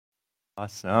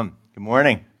Awesome. Good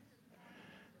morning.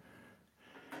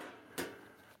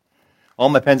 All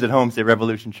my pens at home say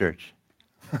Revolution Church.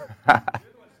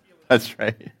 That's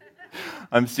right.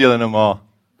 I'm stealing them all.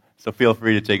 So feel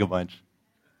free to take a bunch.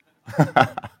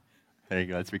 There you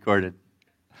go. It's recorded.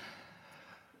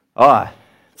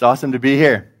 It's awesome to be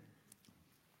here.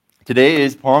 Today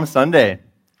is Palm Sunday.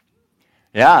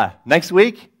 Yeah. Next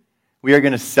week, we are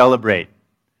going to celebrate.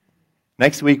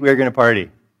 Next week, we are going to party.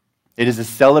 It is a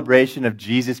celebration of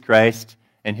Jesus Christ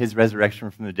and his resurrection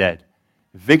from the dead.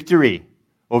 Victory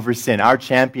over sin, our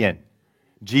champion,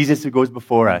 Jesus who goes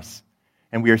before us.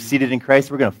 And we are seated in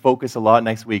Christ. We're going to focus a lot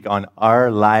next week on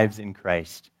our lives in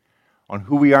Christ, on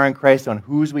who we are in Christ, on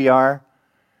whose we are,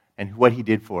 and what he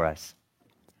did for us.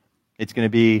 It's going to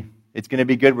be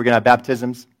good. We're going to have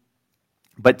baptisms.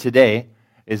 But today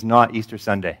is not Easter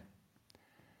Sunday.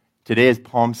 Today is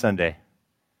Palm Sunday.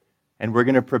 And we're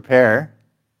going to prepare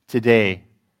today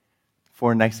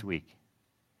for next week.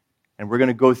 And we're going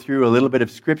to go through a little bit of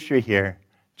scripture here,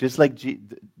 just like the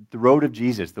road of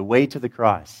Jesus, the way to the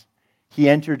cross. He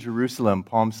entered Jerusalem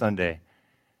Palm Sunday,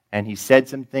 and he said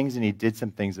some things and he did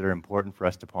some things that are important for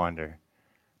us to ponder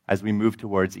as we move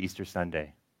towards Easter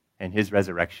Sunday and his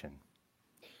resurrection.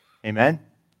 Amen?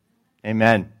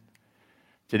 Amen.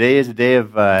 Today is a day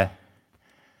of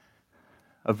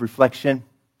reflection,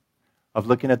 of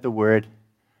looking at the Word,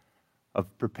 of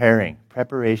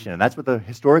preparation. And that's what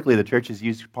historically the church has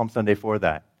used Palm Sunday for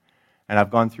that. And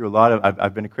I've gone through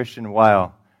I've been a Christian a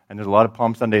while, and there's a lot of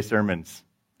Palm Sunday sermons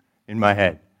in my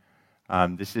head.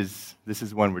 This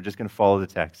is one, we're just going to follow the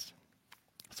text.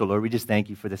 So Lord, we just thank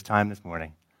you for this time this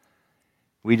morning.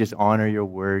 We just honor your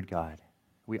word, God.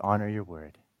 We honor your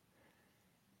word.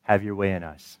 Have your way in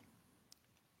us.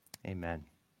 Amen.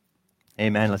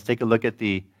 Amen. Let's take a look at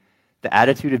the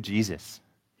attitude of Jesus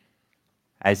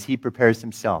as he prepares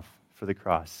himself for the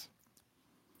cross.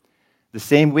 The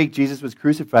same week Jesus was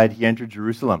crucified, he entered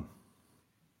Jerusalem.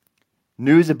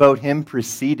 News about him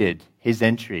preceded his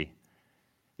entry.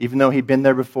 Even though he'd been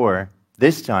there before,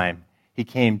 this time he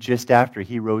came just after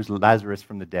he rose Lazarus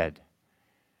from the dead.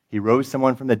 He rose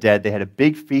someone from the dead. They had a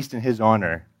big feast in his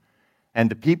honor. And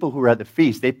the people who were at the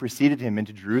feast, they preceded him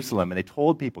into Jerusalem, and they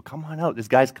told people, come on out, this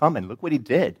guy's coming. Look what he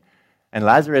did. And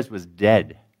Lazarus was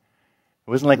dead. It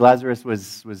wasn't like Lazarus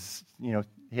was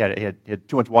he had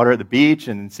too much water at the beach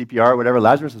and CPR or whatever.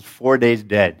 Lazarus was 4 days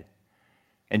dead.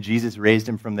 And Jesus raised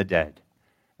him from the dead.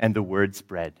 And the word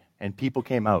spread. And people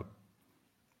came out.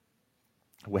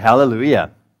 Well,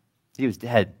 hallelujah. He was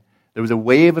dead. There was a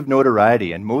wave of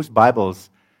notoriety, and most Bibles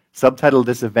subtitle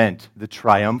this event, the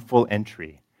triumphal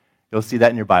entry. You'll see that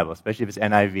in your Bible, especially if it's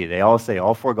NIV. They all say,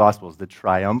 all four Gospels, the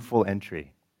triumphal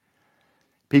entry.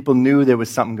 People knew there was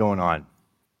something going on.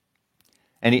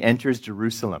 And he enters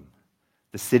Jerusalem,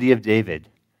 the city of David,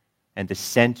 and the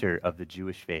center of the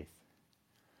Jewish faith.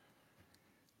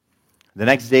 The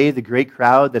next day, the great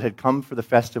crowd that had come for the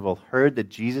festival heard that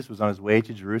Jesus was on his way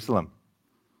to Jerusalem.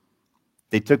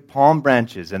 They took palm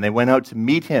branches and they went out to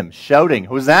meet him, shouting,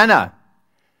 Hosanna!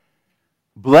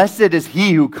 Blessed is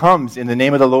he who comes in the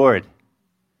name of the Lord.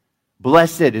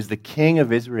 Blessed is the King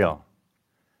of Israel.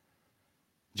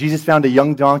 Jesus found a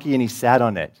young donkey and he sat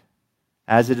on it,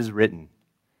 as it is written,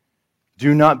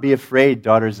 do not be afraid,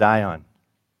 daughter Zion.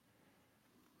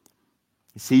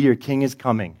 You see, your king is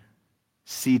coming,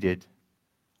 seated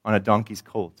on a donkey's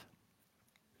colt.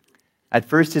 At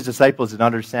first, his disciples did not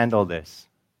understand all this.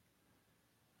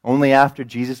 Only after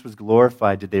Jesus was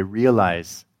glorified did they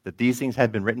realize that these things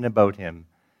had been written about him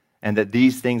and that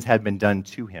these things had been done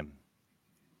to him.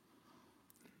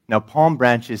 Now, palm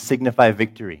branches signify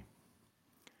victory.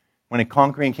 When a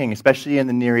conquering king, especially in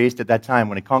the Near East at that time,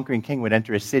 when a conquering king would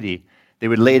enter a city, they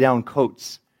would lay down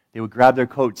coats. They would grab their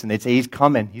coats and they'd say, he's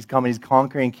coming, he's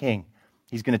conquering king.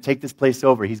 He's going to take this place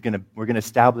over. We're going to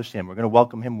establish him. We're going to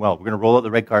welcome him well. We're going to roll out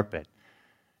the red carpet.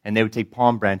 And they would take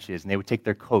palm branches and they would take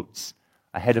their coats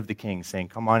ahead of the king, saying,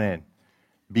 come on in,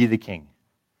 be the king.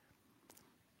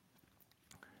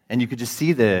 And you could just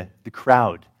see the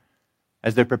crowd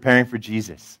as they're preparing for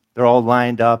Jesus. They're all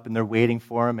lined up and they're waiting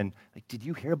for him. And like, did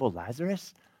you hear about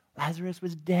Lazarus? Lazarus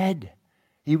was dead.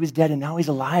 He was dead and now he's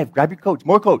alive. Grab your coats.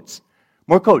 More coats.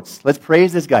 More coats. Let's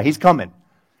praise this guy. He's coming.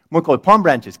 More coats. Palm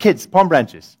branches. Kids, palm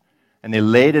branches. And they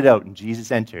laid it out and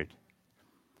Jesus entered.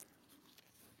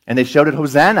 And they shouted,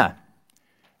 Hosanna,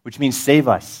 which means save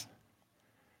us.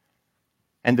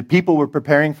 And the people were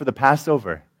preparing for the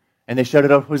Passover. And they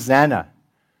shouted out, Hosanna.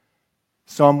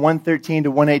 Psalm 113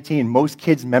 to 118. Most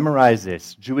kids memorize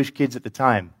this, Jewish kids at the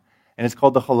time. And it's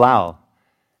called the Hallel.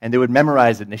 And they would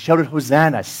memorize it. And they shouted,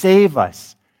 Hosanna, save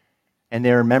us. And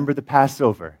they remembered the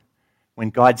Passover when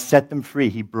God set them free.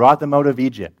 He brought them out of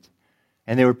Egypt,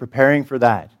 and they were preparing for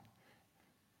that.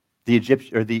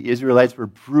 The Israelites were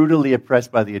brutally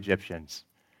oppressed by the Egyptians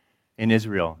in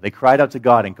Israel. They cried out to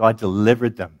God, and God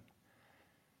delivered them.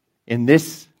 In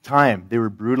this time, they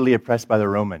were brutally oppressed by the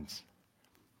Romans.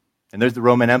 And there's the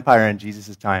Roman Empire in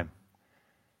Jesus' time.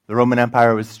 The Roman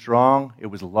Empire was strong. It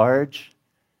was large.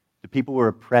 The people were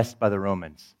oppressed by the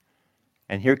Romans.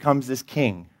 And here comes this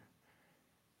king,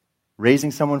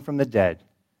 raising someone from the dead,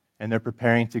 and they're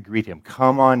preparing to greet him.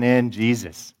 Come on in,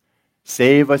 Jesus.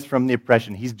 Save us from the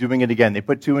oppression. He's doing it again. They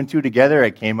put 2 and 2 together.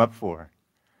 It came up 4.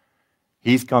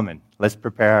 He's coming. Let's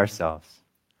prepare ourselves.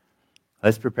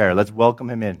 Let's prepare. Let's welcome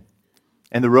him in.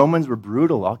 And the Romans were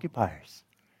brutal occupiers.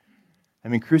 I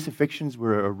mean, crucifixions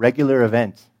were a regular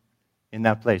event in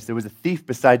that place. There was a thief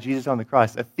beside Jesus on the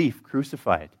cross, a thief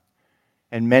crucified,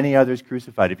 and many others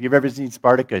crucified. If you've ever seen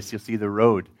Spartacus, you'll see the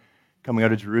road coming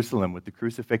out of Jerusalem with the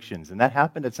crucifixions. And that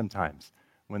happened at some times.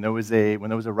 When there was a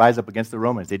rise up against the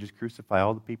Romans, they just crucify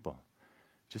all the people,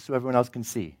 just so everyone else can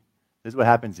see. This is what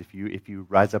happens if you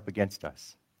rise up against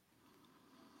us.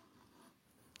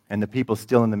 And the people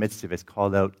still in the midst of it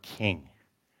called out, King.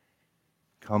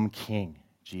 Come, King,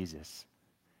 Jesus.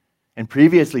 And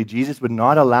previously, Jesus would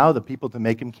not allow the people to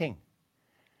make him king.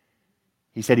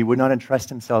 He said he would not entrust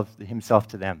himself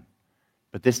to them.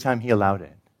 But this time he allowed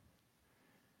it.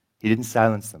 He didn't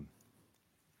silence them.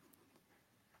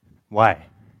 Why?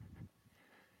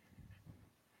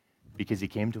 Because he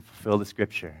came to fulfill the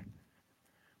scripture.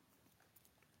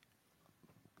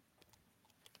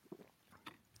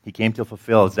 He came to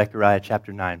fulfill Zechariah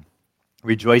chapter 9.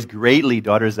 Rejoice greatly,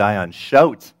 daughter Zion.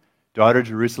 Shout, daughter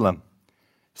Jerusalem.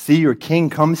 See, your king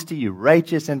comes to you,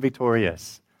 righteous and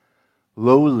victorious,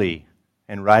 lowly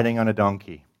and riding on a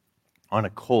donkey, on a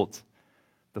colt,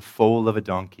 the foal of a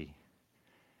donkey.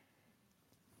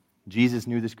 Jesus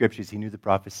knew the scriptures. He knew the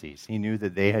prophecies. He knew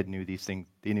that they knew these things.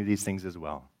 They knew these things as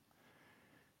well.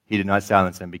 He did not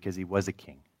silence them because he was a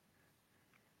king,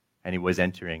 and he was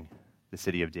entering the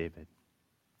city of David.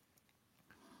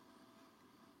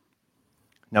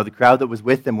 Now the crowd that was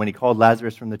with him when he called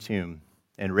Lazarus from the tomb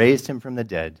and raised him from the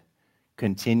dead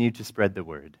continued to spread the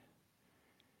word.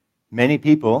 Many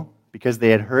people, because they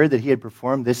had heard that he had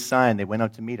performed this sign, they went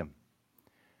out to meet him.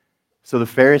 So the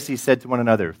Pharisees said to one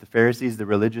another, the Pharisees, the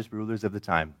religious rulers of the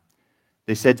time,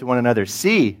 they said to one another,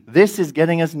 see, this is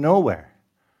getting us nowhere.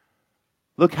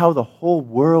 Look how the whole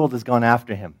world has gone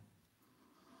after him.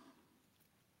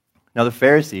 Now the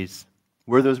Pharisees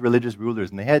were those religious rulers,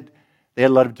 and they had a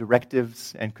lot of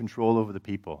directives and control over the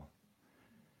people.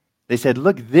 They said,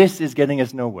 look, this is getting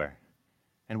us nowhere.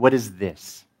 And what is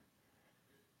this?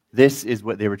 This is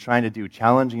what they were trying to do,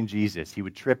 challenging Jesus. He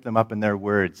would trip them up in their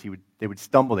words. They would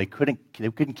stumble. They couldn't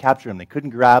capture him. They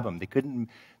couldn't grab him. They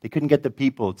couldn't get the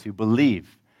people to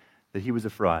believe that he was a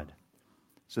fraud.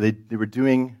 So they were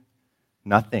doing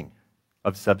nothing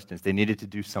of substance. They needed to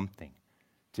do something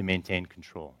to maintain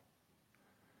control.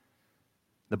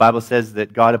 The Bible says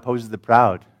that God opposes the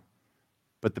proud,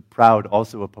 but the proud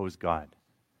also oppose God.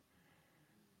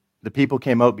 The people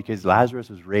came out because Lazarus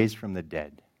was raised from the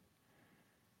dead.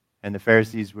 And the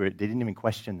Pharisees they didn't even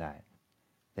question that.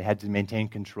 They had to maintain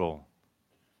control.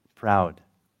 Proud.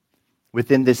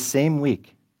 Within this same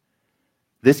week,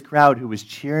 this crowd who was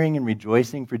cheering and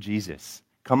rejoicing for Jesus,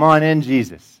 come on in,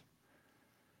 Jesus.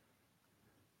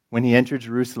 When he entered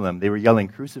Jerusalem, they were yelling,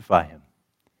 crucify him.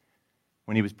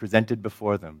 When he was presented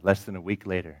before them, less than a week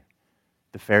later,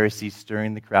 the Pharisees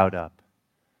stirring the crowd up,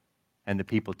 and the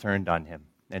people turned on him,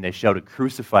 and they shouted,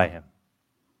 crucify him.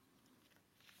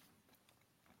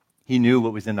 He knew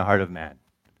what was in the heart of man.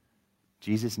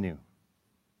 Jesus knew.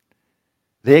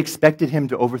 They expected him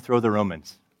to overthrow the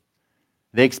Romans.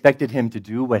 They expected him to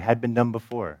do what had been done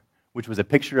before, which was a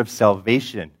picture of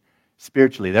salvation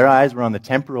spiritually. Their eyes were on the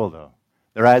temporal, though.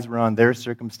 Their eyes were on their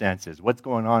circumstances. What's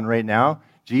going on right now?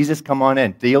 Jesus, come on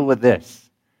in. Deal with this.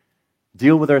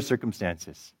 Deal with our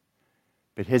circumstances.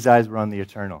 But his eyes were on the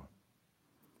eternal.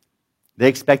 They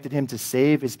expected him to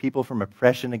save his people from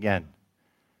oppression again,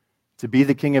 to be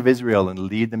the king of Israel and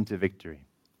lead them to victory.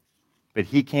 But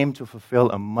he came to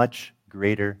fulfill a much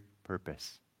greater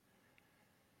purpose.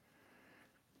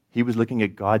 He was looking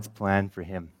at God's plan for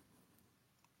him.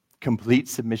 Complete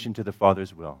submission to the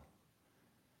Father's will.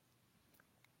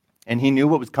 And he knew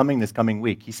what was coming this coming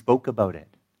week. He spoke about it.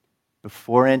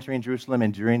 Before entering Jerusalem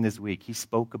and during this week, he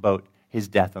spoke about his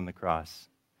death on the cross.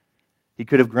 He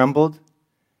could have grumbled.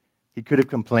 He could have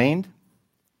complained.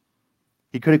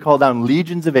 He could have called down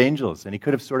legions of angels, and he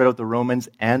could have sorted out the Romans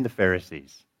and the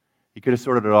Pharisees. He could have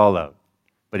sorted it all out,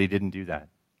 but he didn't do that.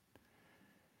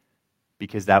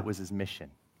 Because that was his mission.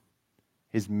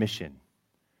 His mission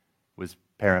was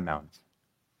paramount.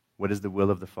 What is the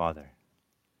will of the Father?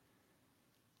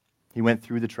 He went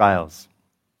through the trials.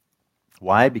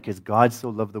 Why? Because God so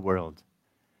loved the world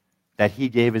that he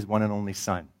gave his one and only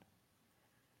Son,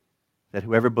 that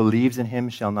whoever believes in him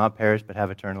shall not perish but have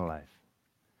eternal life.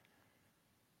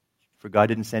 For God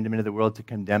didn't send him into the world to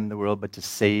condemn the world, but to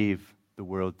save the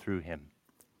world through him.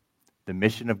 The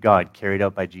mission of God carried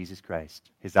out by Jesus Christ.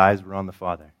 His eyes were on the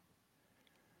Father.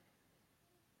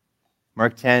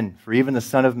 Mark 10, for even the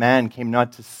Son of Man came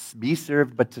not to be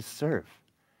served, but to serve,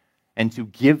 and to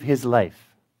give his life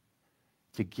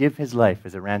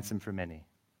as a ransom for many.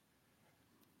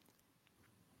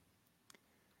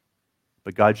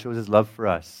 But God shows his love for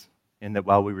us in that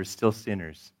while we were still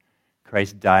sinners,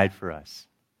 Christ died for us.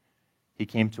 He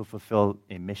came to fulfill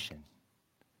a mission.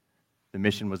 The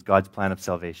mission was God's plan of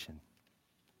salvation.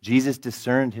 Jesus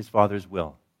discerned his Father's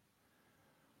will.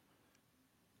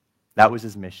 That was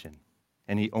his mission.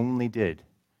 And he only did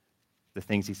the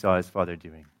things he saw his Father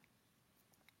doing.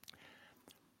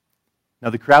 Now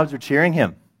the crowds are cheering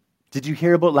him. Did you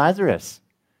hear about Lazarus?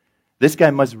 This guy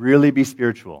must really be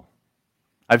spiritual.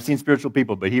 I've seen spiritual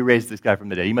people, but he raised this guy from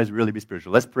the dead. He must really be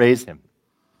spiritual. Let's praise him.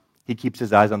 He keeps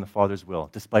his eyes on the Father's will.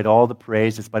 Despite all the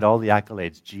praise, despite all the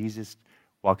accolades, Jesus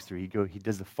walks through. He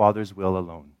does the Father's will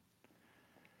alone.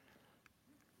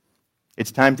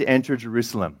 It's time to enter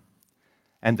Jerusalem.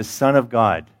 And the Son of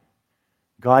God,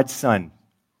 God's Son,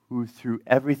 who through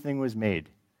everything was made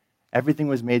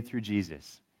through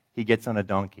Jesus. He gets on a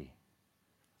donkey,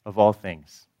 of all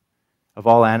things, of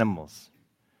all animals.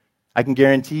 I can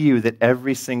guarantee you that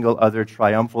every single other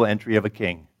triumphal entry of a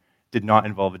king did not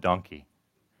involve a donkey.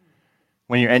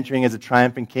 When you're entering as a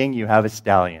triumphant king, you have a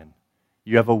stallion,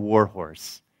 you have a war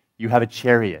horse, you have a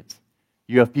chariot,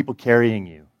 you have people carrying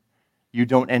you. You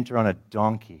don't enter on a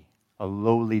donkey, a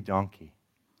lowly donkey.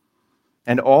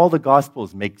 And all the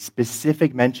Gospels make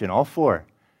specific mention, all four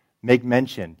make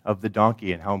mention of the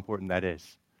donkey and how important that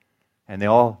is. And they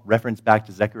all reference back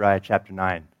to Zechariah chapter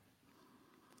 9.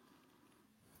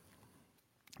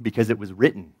 Because it was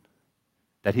written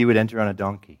that he would enter on a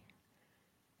donkey.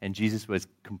 And Jesus was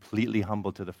completely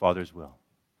humble to the Father's will.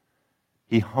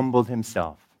 He humbled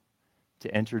himself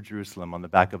to enter Jerusalem on the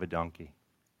back of a donkey.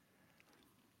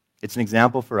 It's an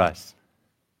example for us.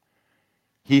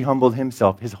 He humbled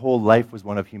himself. His whole life was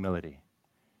one of humility.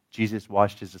 Jesus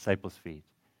washed his disciples' feet.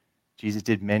 Jesus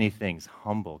did many things,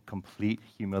 humble, complete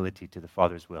humility to the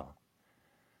Father's will.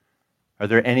 Are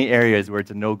there any areas where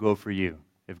it's a no-go for you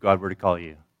if God were to call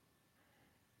you?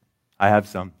 I have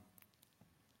some.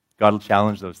 God will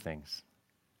challenge those things.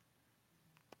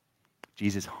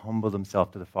 Jesus humbled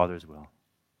himself to the Father's will.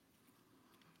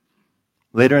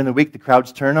 Later in the week, the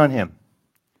crowds turn on him.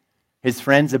 His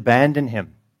friends abandon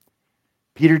him.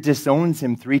 Peter disowns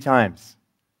him 3 times.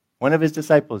 One of his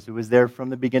disciples, who was there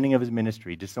from the beginning of his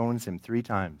ministry, disowns him 3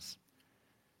 times.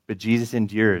 But Jesus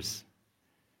endures.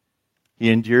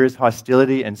 He endures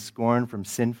hostility and scorn from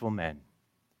sinful men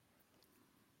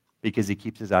because he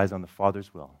keeps his eyes on the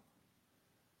Father's will.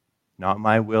 Not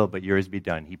my will, but yours be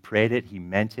done. He prayed it, he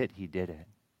meant it, he did it.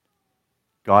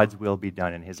 God's will be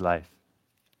done in his life.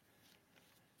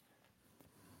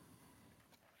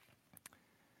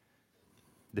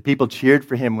 The people cheered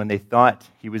for him when they thought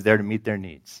he was there to meet their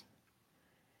needs.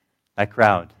 That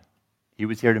crowd, he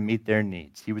was here to meet their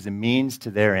needs. He was a means to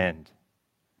their end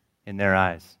in their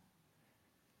eyes.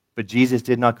 But Jesus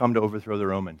did not come to overthrow the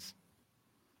Romans.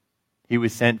 He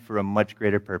was sent for a much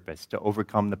greater purpose, to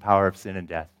overcome the power of sin and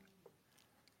death.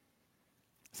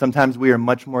 Sometimes we are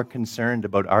much more concerned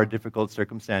about our difficult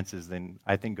circumstances than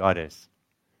I think God is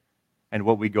and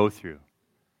what we go through.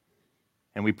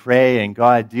 And we pray, and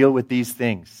God, deal with these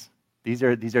things. These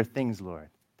are things, Lord.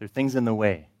 They're things in the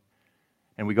way.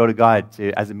 And we go to God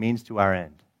as a means to our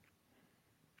end.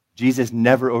 Jesus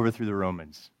never overthrew the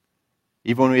Romans.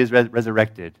 Even when he was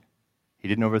resurrected, he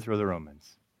didn't overthrow the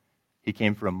Romans. He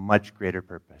came for a much greater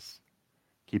purpose,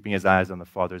 keeping his eyes on the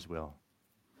Father's will.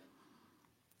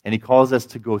 And he calls us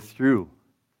to go through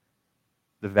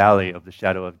the valley of the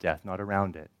shadow of death, not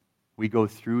around it. We go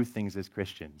through things as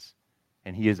Christians,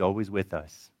 and he is always with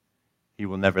us. He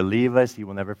will never leave us. He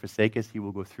will never forsake us. He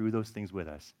will go through those things with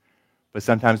us. But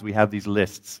sometimes we have these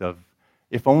lists of,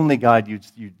 if only, God,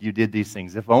 you did these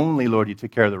things. If only, Lord, you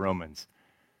took care of the Romans.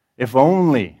 If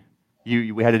only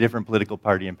we had a different political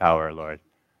party in power, Lord.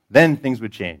 Then things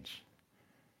would change.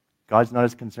 God's not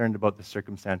as concerned about the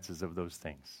circumstances of those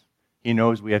things. He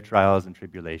knows we have trials and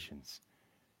tribulations.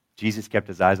 Jesus kept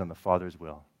his eyes on the Father's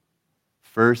will.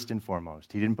 First and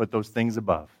foremost. He didn't put those things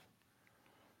above.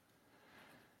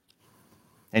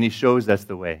 And he shows us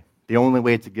the way. The only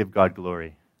way to give God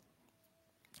glory.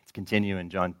 Let's continue in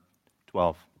John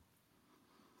 12.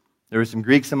 There were some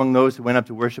Greeks among those who went up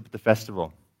to worship at the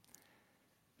festival.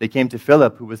 They came to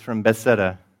Philip, who was from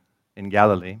Bethsaida in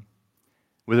Galilee,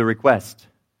 with a request.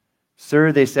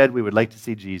 Sir, they said, we would like to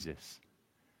see Jesus.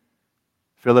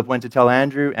 Philip went to tell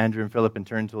Andrew. Andrew and Philip in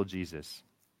turn told Jesus.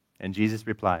 And Jesus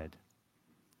replied,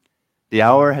 the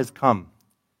hour has come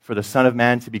for the Son of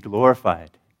Man to be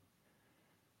glorified.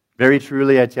 Very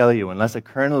truly, I tell you, unless a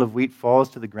kernel of wheat falls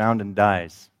to the ground and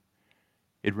dies,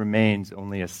 it remains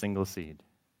only a single seed.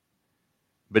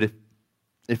 But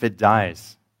if it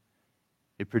dies,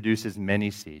 it produces many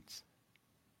seeds.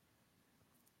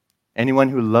 Anyone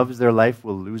who loves their life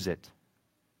will lose it,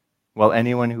 while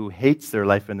anyone who hates their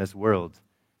life in this world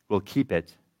will keep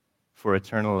it for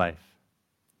eternal life.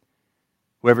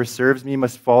 Whoever serves me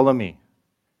must follow me,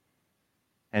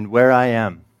 and where I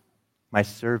am, my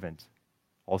servant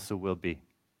also will be.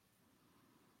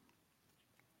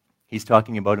 He's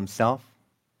talking about himself,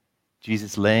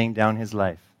 Jesus laying down his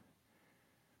life.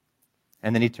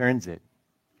 And then he turns it,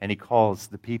 and he calls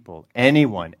the people,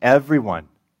 anyone, everyone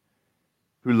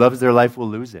who loves their life will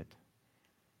lose it.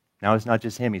 Now it's not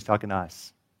just him, he's talking to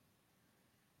us.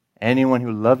 Anyone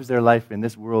who loves their life in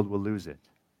this world will lose it,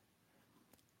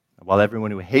 while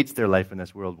everyone who hates their life in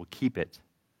this world will keep it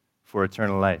for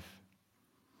eternal life.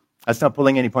 That's not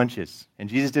pulling any punches, and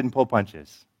Jesus didn't pull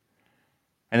punches.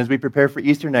 And as we prepare for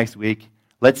Easter next week,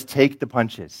 let's take the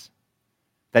punches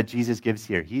that Jesus gives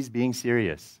here. He's being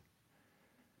serious.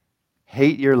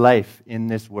 Hate your life in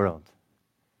this world.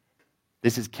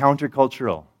 This is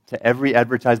countercultural to every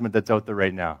advertisement that's out there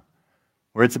right now,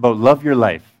 where it's about love your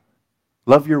life,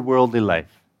 love your worldly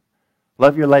life,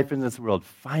 love your life in this world.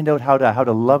 Find out how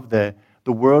to love the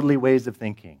worldly ways of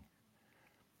thinking.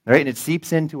 Right? And it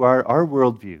seeps into our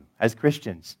worldview as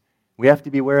Christians. We have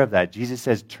to be aware of that. Jesus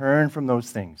says, turn from those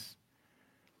things.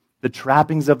 The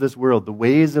trappings of this world, the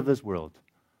ways of this world,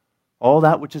 all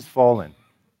that which is fallen,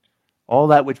 all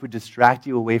that which would distract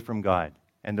you away from God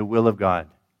and the will of God.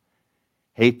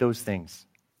 Hate those things.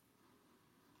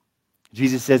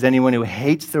 Jesus says anyone who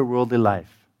hates their worldly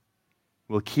life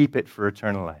will keep it for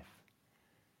eternal life.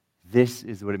 This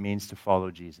is what it means to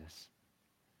follow Jesus.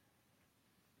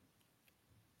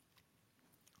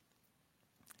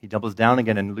 He doubles down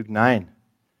again in Luke 9.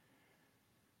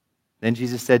 Then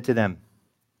Jesus said to them,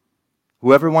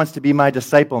 whoever wants to be my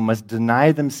disciple must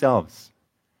deny themselves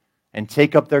and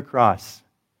take up their cross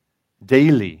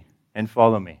daily and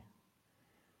follow me.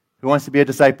 Who wants to be a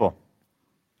disciple?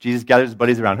 Jesus gathers his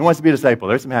buddies around. Who wants to be a disciple?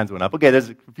 There's some hands went up. Okay, there's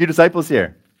a few disciples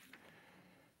here.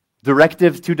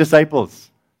 Directives to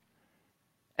disciples.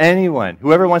 Anyone,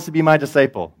 whoever wants to be my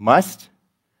disciple, must.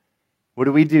 What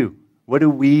do we do? What do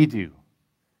we do?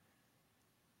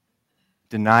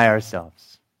 Deny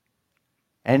ourselves.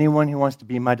 Anyone who wants to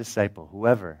be my disciple,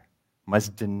 whoever,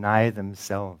 must deny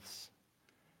themselves.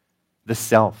 The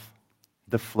self,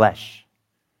 the flesh,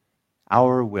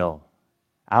 our will,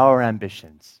 our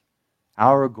ambitions,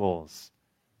 our goals,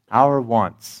 our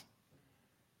wants,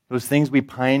 those things we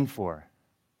pine for.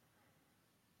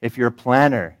 If you're a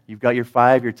planner, you've got your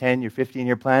 5, your 10, your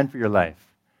 15-year plan for your life.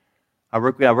 I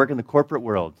work in the corporate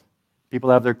world. People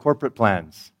have their corporate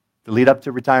plans to lead up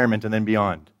to retirement and then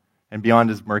beyond. And beyond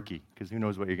is murky, because who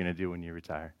knows what you're going to do when you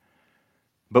retire.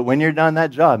 But when you're done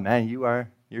that job, man, you're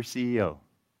CEO.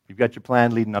 You've got your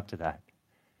plan leading up to that.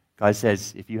 God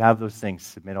says, if you have those things,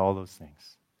 submit all those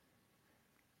things.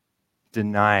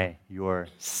 Deny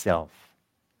yourself.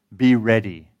 Be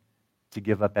ready to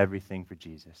give up everything for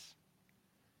Jesus.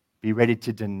 Be ready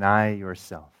to deny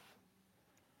yourself.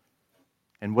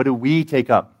 And what do we take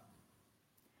up?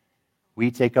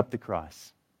 We take up the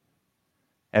cross.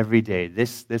 Every day,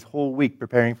 this whole week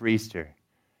preparing for Easter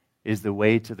is the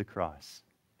way to the cross.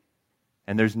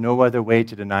 And there's no other way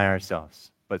to deny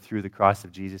ourselves but through the cross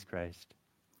of Jesus Christ.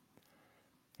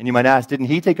 And you might ask, didn't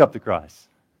he take up the cross?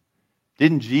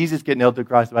 Didn't Jesus get nailed to the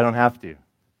cross if I don't have to?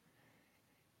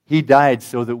 He died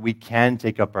so that we can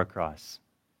take up our cross.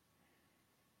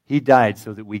 He died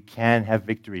so that we can have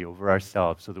victory over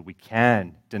ourselves, so that we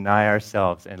can deny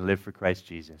ourselves and live for Christ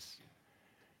Jesus.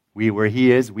 Where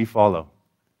he is, we follow.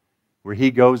 Where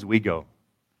he goes, we go.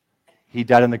 He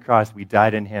died on the cross, we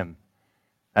died in him.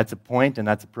 That's a point and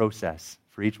that's a process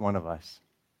for each one of us.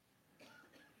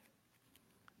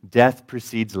 Death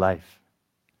precedes life.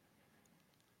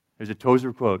 There's a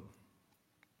Tozer quote.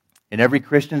 In every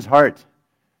Christian's heart,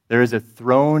 there is a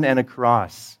throne and a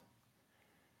cross.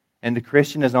 And the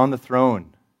Christian is on the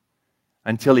throne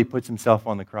until he puts himself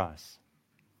on the cross.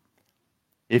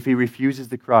 If he refuses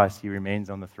the cross, he remains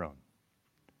on the throne.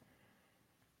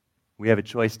 We have a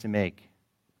choice to make.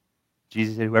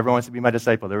 Jesus said, whoever wants to be my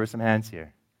disciple, there were some hands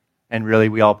here. And really,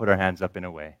 we all put our hands up in a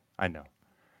way. I know.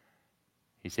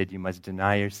 He said, you must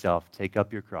deny yourself, take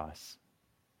up your cross,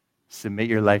 submit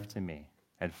your life to me,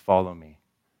 and follow me,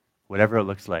 whatever it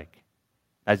looks like.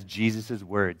 That's Jesus'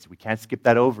 words. We can't skip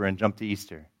that over and jump to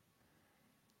Easter.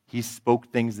 He spoke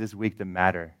things this week that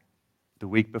matter. The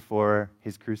week before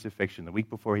his crucifixion, the week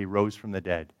before he rose from the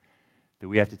dead, that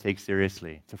we have to take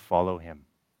seriously to follow him.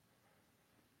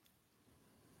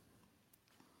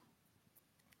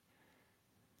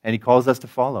 And he calls us to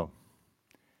follow.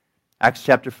 Acts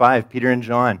chapter 5, Peter and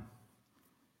John,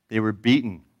 they were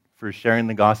beaten for sharing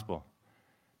the gospel.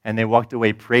 And they walked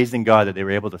away praising God that they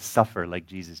were able to suffer like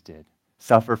Jesus did,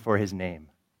 suffer for his name.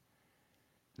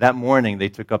 That morning, they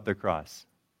took up their cross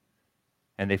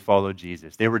and they followed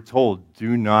Jesus. They were told,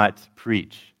 do not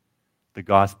preach the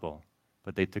gospel.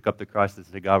 But they took up the cross and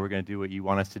said, God, we're going to do what you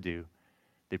want us to do.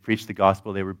 They preached the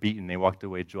gospel. They were beaten. They walked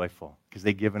away joyful because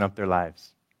they'd given up their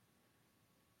lives.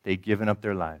 They'd given up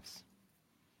their lives.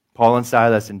 Paul and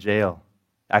Silas in jail,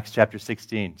 Acts chapter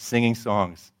 16, singing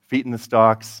songs, feet in the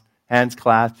stocks, hands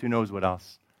clasped, who knows what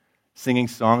else. Singing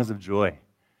songs of joy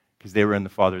because they were in the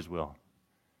Father's will.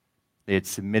 They had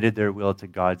submitted their will to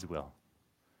God's will.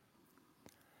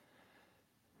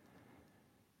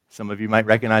 Some of you might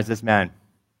recognize this man,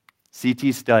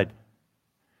 C.T. Studd.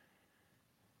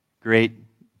 Great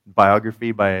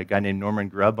biography by a guy named Norman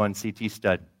Grubb on C.T.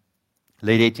 Studd.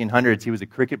 Late 1800s, he was a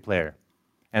cricket player.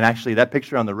 And actually, that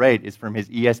picture on the right is from his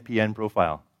ESPN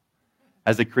profile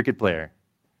as a cricket player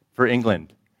for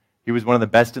England. He was one of the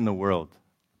best in the world,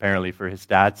 apparently, for his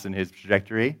stats and his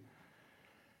trajectory.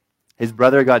 His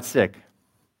brother got sick,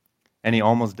 and he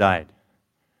almost died.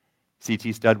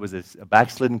 C.T. Studd was a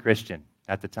backslidden Christian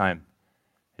at the time.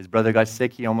 His brother got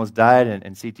sick, he almost died,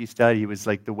 and C.T. Studd, he was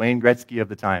like the Wayne Gretzky of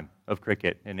the time of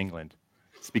cricket in England.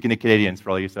 Speaking to Canadians for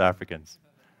all you South Africans.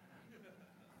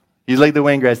 He's like the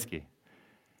Wayne Gretzky.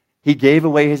 He gave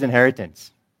away his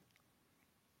inheritance.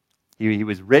 He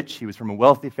was rich. He was from a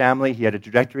wealthy family. He had a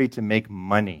trajectory to make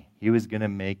money. He was going to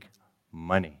make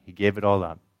money. He gave it all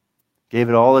up. Gave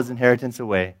it all his inheritance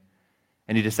away.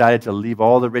 And he decided to leave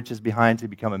all the riches behind to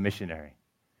become a missionary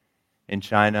in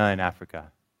China and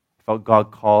Africa. He felt God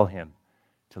call him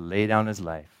to lay down his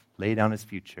life, lay down his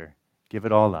future, give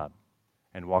it all up,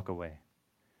 and walk away.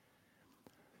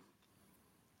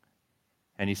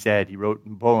 And he said, he wrote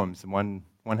poems, and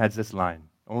one has this line,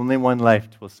 only one life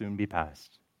will soon be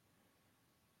past.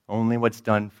 Only what's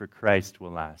done for Christ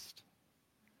will last.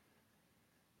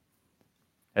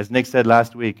 As Nick said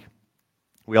last week,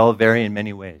 we all vary in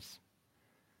many ways.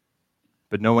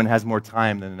 But no one has more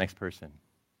time than the next person.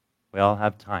 We all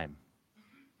have time.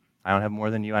 I don't have more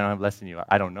than you, I don't have less than you.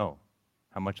 I don't know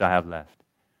how much I have left.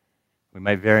 We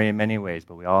might vary in many ways,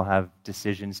 but we all have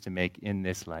decisions to make in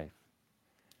this life.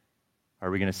 Are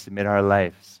we going to submit our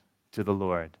lives to the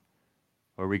Lord?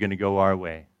 Or are we going to go our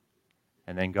way?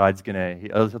 And then God's going to,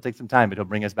 he'll take some time, but he'll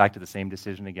bring us back to the same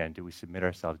decision again. Do we submit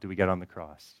ourselves? Do we get on the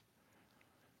cross?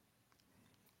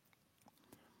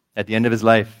 At the end of his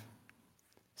life,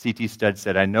 C.T. Studd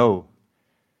said, I know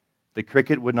the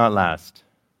cricket would not last,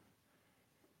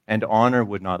 and honor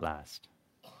would not last,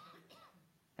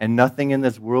 and nothing in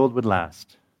this world would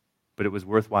last, but it was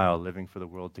worthwhile living for the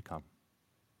world to come.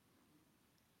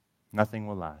 Nothing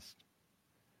will last.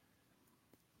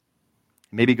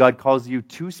 Maybe God calls you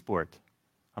to sport.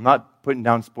 I'm not putting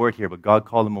down sport here, but God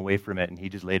called him away from it, and he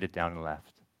just laid it down and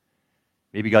left.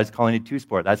 Maybe God's calling you to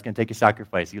sport. That's going to take a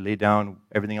sacrifice. You lay down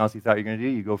everything else you thought you were going to do,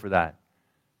 you go for that.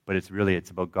 But it's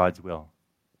about God's will,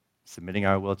 submitting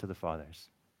our will to the Father's.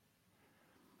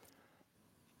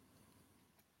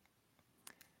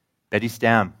 Betty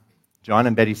Stam, John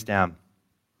and Betty Stam.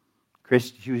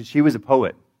 She was a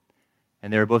poet,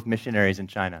 and they were both missionaries in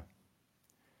China.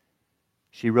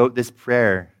 She wrote this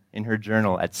prayer in her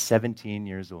journal at 17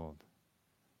 years old.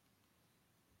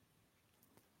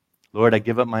 Lord, I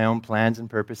give up my own plans and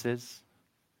purposes,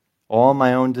 all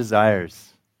my own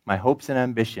desires, my hopes and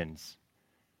ambitions,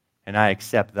 and I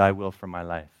accept thy will for my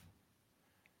life.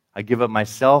 I give up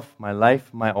myself, my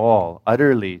life, my all,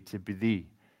 utterly to be thee,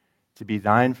 to be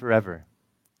thine forever.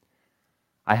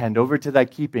 I hand over to thy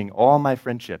keeping all my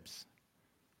friendships.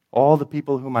 All the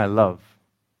people whom I love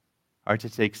are to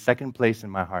take second place in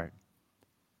my heart.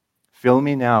 Fill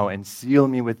me now and seal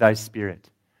me with thy Spirit.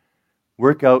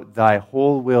 Work out thy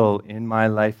whole will in my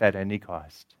life at any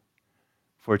cost.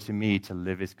 For to me to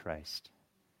live is Christ.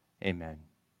 Amen.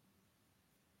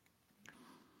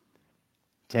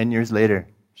 10 years later,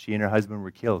 she and her husband were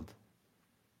killed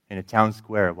in a town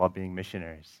square while being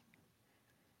missionaries.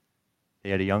 They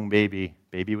had a young baby.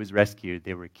 Baby was rescued.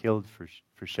 They were killed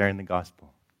for sharing the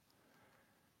gospel.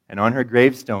 And on her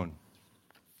gravestone,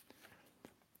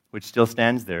 which still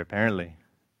stands there, apparently.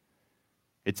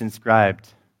 It's inscribed,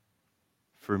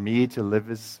 for me to live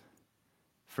is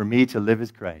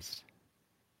Christ,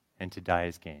 and to die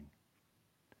is gain.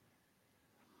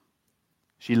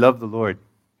 She loved the Lord,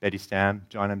 Betty Stam,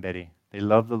 John and Betty. They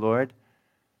loved the Lord,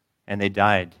 and they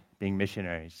died being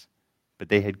missionaries, but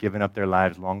they had given up their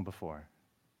lives long before.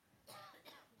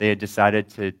 They had decided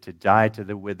to die to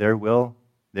their will,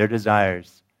 their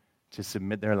desires, to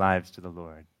submit their lives to the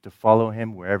Lord, to follow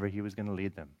Him wherever He was going to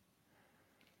lead them.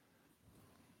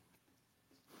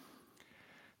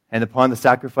 And upon the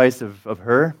sacrifice of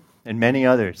her and many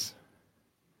others,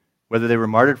 whether they were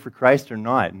martyred for Christ or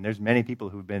not, and there's many people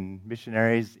who've been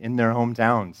missionaries in their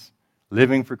hometowns,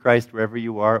 living for Christ wherever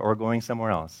you are or going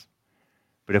somewhere else.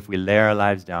 But if we lay our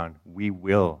lives down, we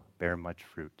will bear much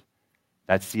fruit.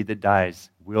 That seed that dies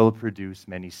will produce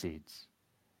many seeds.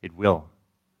 It will,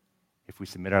 if we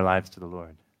submit our lives to the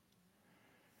Lord.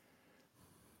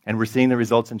 And we're seeing the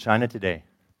results in China today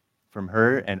from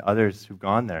her and others who've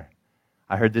gone there.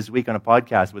 I heard this week on a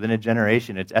podcast, within a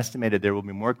generation, it's estimated there will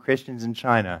be more Christians in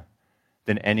China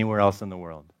than anywhere else in the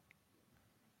world,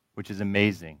 which is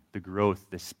amazing, the growth,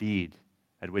 the speed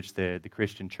at which the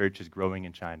Christian church is growing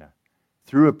in China,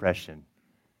 through oppression,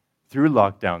 through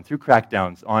lockdown, through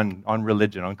crackdowns on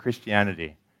religion, on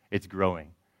Christianity. It's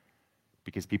growing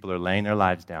because people are laying their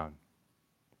lives down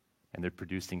and they're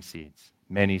producing seeds,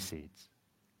 many seeds.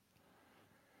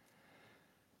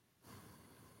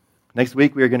 Next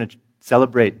week, we are going to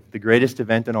celebrate the greatest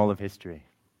event in all of history,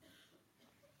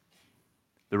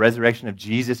 the resurrection of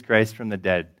Jesus Christ from the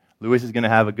dead. Lewis is going to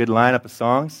have a good lineup of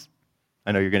songs.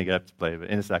 I know you're going to get up to play, but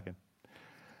in a second.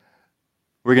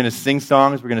 We're going to sing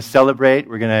songs. We're going to celebrate.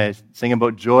 We're going to sing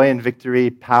about joy and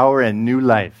victory, power and new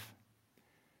life.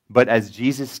 But as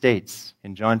Jesus states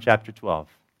in John chapter 12,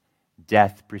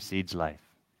 death precedes life.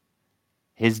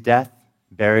 His death,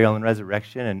 burial, and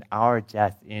resurrection, and our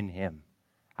death in Him,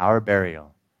 our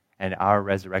burial, and our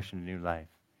resurrection to new life.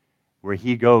 Where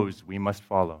He goes, we must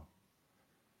follow.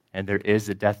 And there is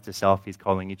a death to self He's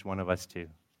calling each one of us to.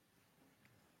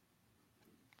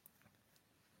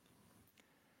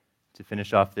 To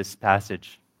finish off this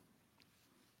passage,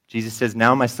 Jesus says,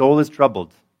 "Now my soul is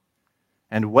troubled,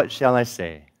 and what shall I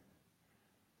say?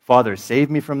 Father, save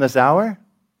me from this hour?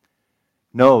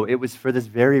 No, it was for this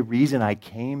very reason I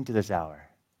came to this hour.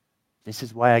 This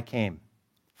is why I came.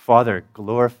 Father,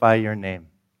 glorify your name."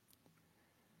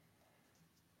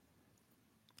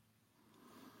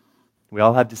 We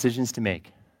all have decisions to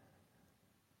make,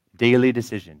 daily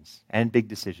decisions and big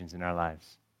decisions in our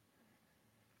lives.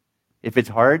 If it's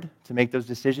hard to make those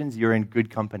decisions, you're in good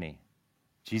company.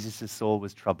 Jesus' soul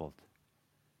was troubled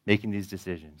making these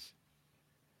decisions.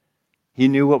 He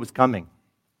knew what was coming,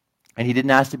 and He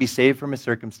didn't ask to be saved from His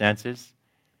circumstances.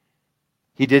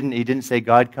 He didn't say,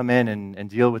 "God, come in and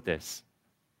deal with this."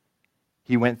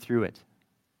 He went through it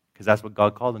because that's what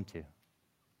God called Him to,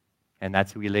 and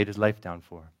that's who He laid His life down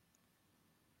for.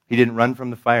 He didn't run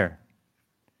from the fire.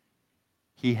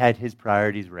 He had His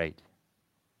priorities right.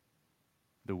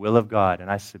 The will of God, and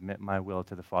I submit my will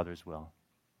to the Father's will.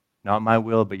 Not my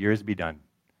will, but yours be done.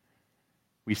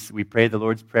 We pray the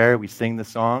Lord's Prayer, we sing the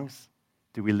songs.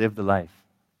 Do we live the life?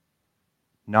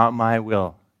 Not my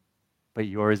will, but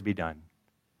yours be done.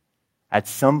 At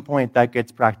some point, that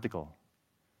gets practical.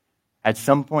 At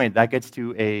some point, that gets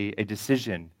to a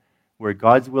decision where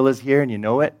God's will is here, and you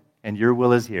know it, and your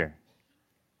will is here.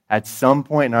 At some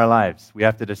point in our lives, we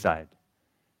have to decide.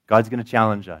 God's going to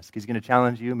challenge us. He's going to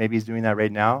challenge you. Maybe He's doing that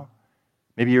right now.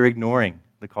 Maybe you're ignoring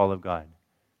the call of God.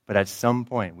 But at some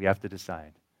point, we have to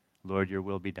decide, Lord, your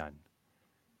will be done.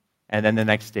 And then the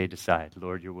next day, decide,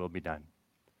 Lord, your will be done.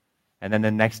 And then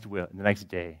the next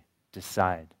day,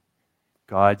 decide,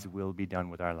 God's will be done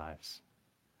with our lives.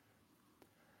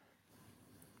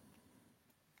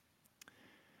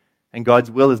 And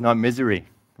God's will is not misery.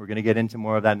 We're going to get into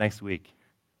more of that next week.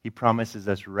 He promises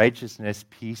us righteousness,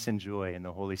 peace, and joy in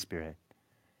the Holy Spirit.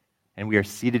 And we are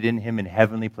seated in Him in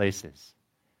heavenly places.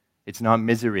 It's not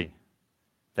misery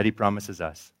that He promises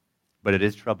us, but it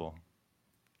is trouble,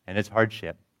 and it's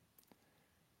hardship,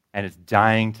 and it's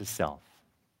dying to self.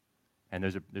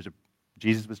 And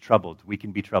Jesus was troubled. We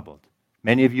can be troubled.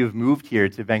 Many of you have moved here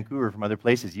to Vancouver from other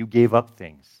places. You gave up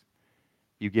things.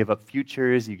 You gave up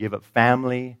futures. You gave up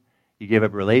family. You gave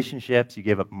up relationships. You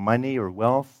gave up money or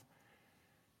wealth.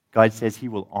 God says He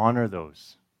will honor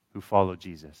those who follow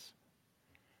Jesus.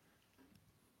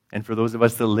 And for those of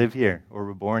us that live here, or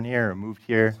were born here, or moved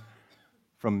here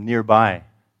from nearby,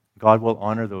 God will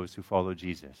honor those who follow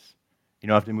Jesus. You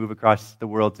don't have to move across the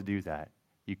world to do that.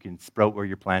 You can sprout where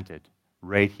you're planted,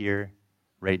 right here,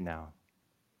 right now.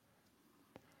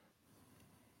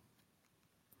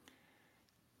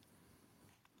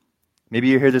 Maybe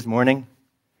you're here this morning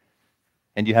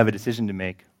and you have a decision to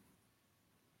make.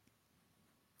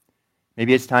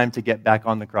 Maybe it's time to get back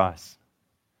on the cross.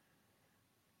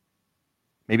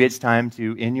 Maybe it's time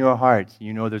to, in your heart,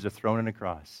 you know there's a throne and a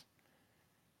cross.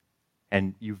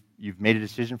 And you've made a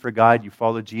decision for God. You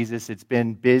follow Jesus. It's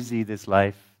been busy, this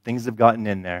life. Things have gotten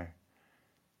in there.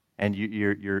 And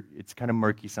it's kind of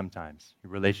murky sometimes,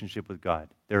 your relationship with God.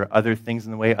 There are other things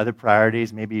in the way, other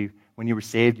priorities. Maybe when you were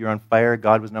saved, you're on fire.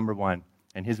 God was number one.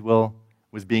 And His will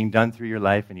was being done through your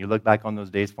life. And you look back on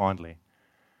those days fondly.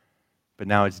 But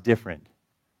now it's different.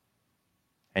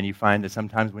 And you find that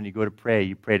sometimes when you go to pray,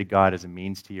 you pray to God as a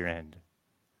means to your end.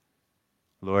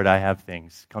 Lord, I have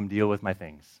things. Come deal with my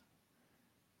things.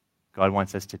 God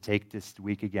wants us to take this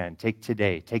week again, take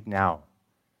today, take now,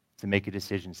 to make a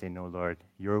decision. Say, no, Lord,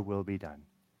 your will be done.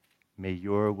 May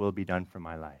your will be done for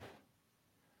my life.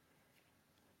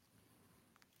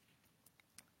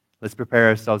 Let's prepare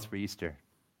ourselves for Easter.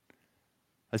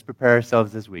 Let's prepare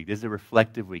ourselves this week. This is a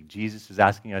reflective week. Jesus is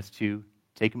asking us to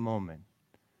take a moment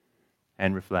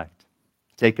and reflect.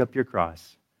 Take up your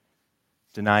cross,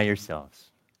 deny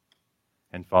yourselves,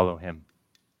 and follow Him.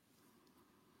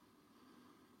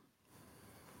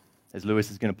 As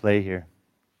Lewis is going to play here,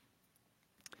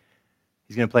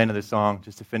 he's going to play another song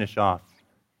just to finish off.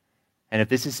 And if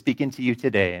this is speaking to you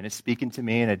today, and it's speaking to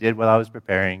me, and I did while I was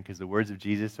preparing, because the words of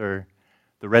Jesus the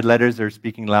red letters are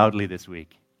speaking loudly this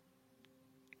week.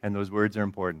 And those words are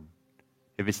important.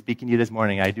 If it's speaking to you this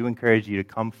morning, I do encourage you to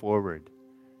come forward.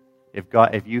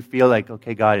 If you feel like,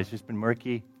 okay, God, it's just been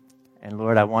murky, and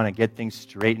Lord, I want to get things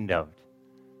straightened out.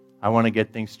 I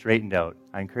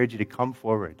encourage you to come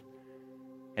forward.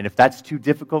 And if that's too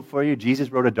difficult for you, Jesus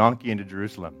rode a donkey into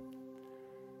Jerusalem.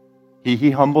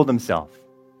 He humbled Himself.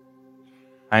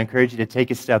 I encourage you to take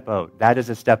a step out. That is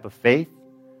a step of faith,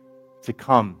 to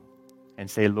come and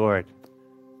say, Lord,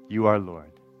 you are Lord.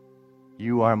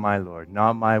 You are my Lord.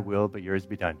 Not my will, but yours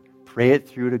be done. Pray it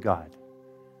through to God.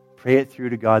 Pray it through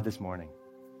to God this morning.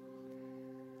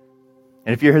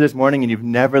 And if you're here this morning and you've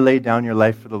never laid down your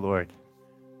life for the Lord,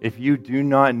 if you do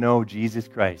not know Jesus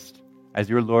Christ as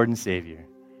your Lord and Savior,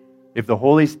 if the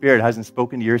Holy Spirit hasn't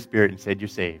spoken to your spirit and said you're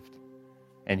saved,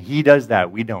 and He does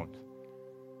that, we don't,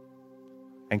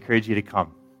 I encourage you to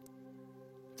come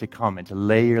and to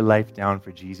lay your life down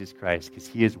for Jesus Christ, because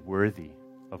He is worthy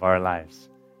of our lives.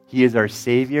 He is our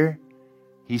Savior.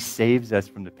 He saves us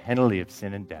from the penalty of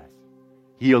sin and death.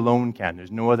 He alone can.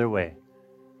 There's no other way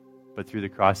but through the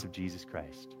cross of Jesus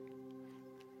Christ.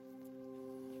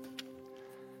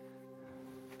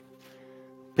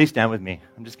 Please stand with me.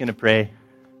 I'm just going to pray.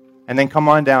 And then come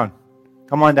on down.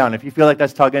 Come on down. If you feel like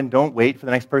that's tugging, don't wait for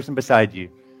the next person beside you.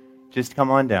 Just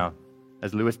come on down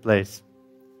as Lewis plays.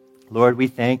 Lord, we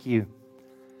thank you.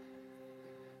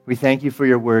 We thank you for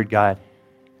your word, God.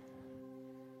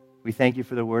 We thank you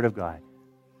for the word of God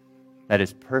that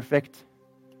is perfect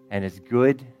and is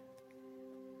good.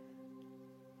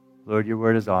 Lord, your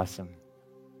word is awesome.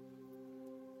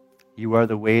 You are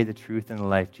the way, the truth, and the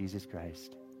life, Jesus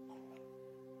Christ.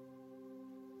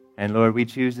 And Lord, we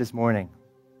choose this morning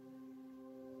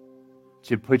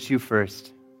to put you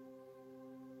first.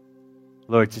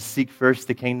 Lord, to seek first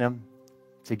the kingdom,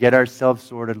 to get ourselves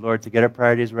sorted, Lord, to get our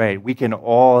priorities right. We can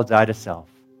all die to self.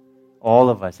 All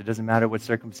of us. It doesn't matter what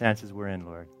circumstances we're in,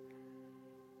 Lord.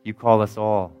 You call us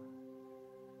all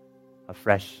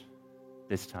afresh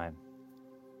this time.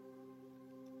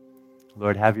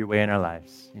 Lord, have your way in our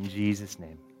lives. In Jesus'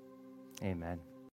 name, amen.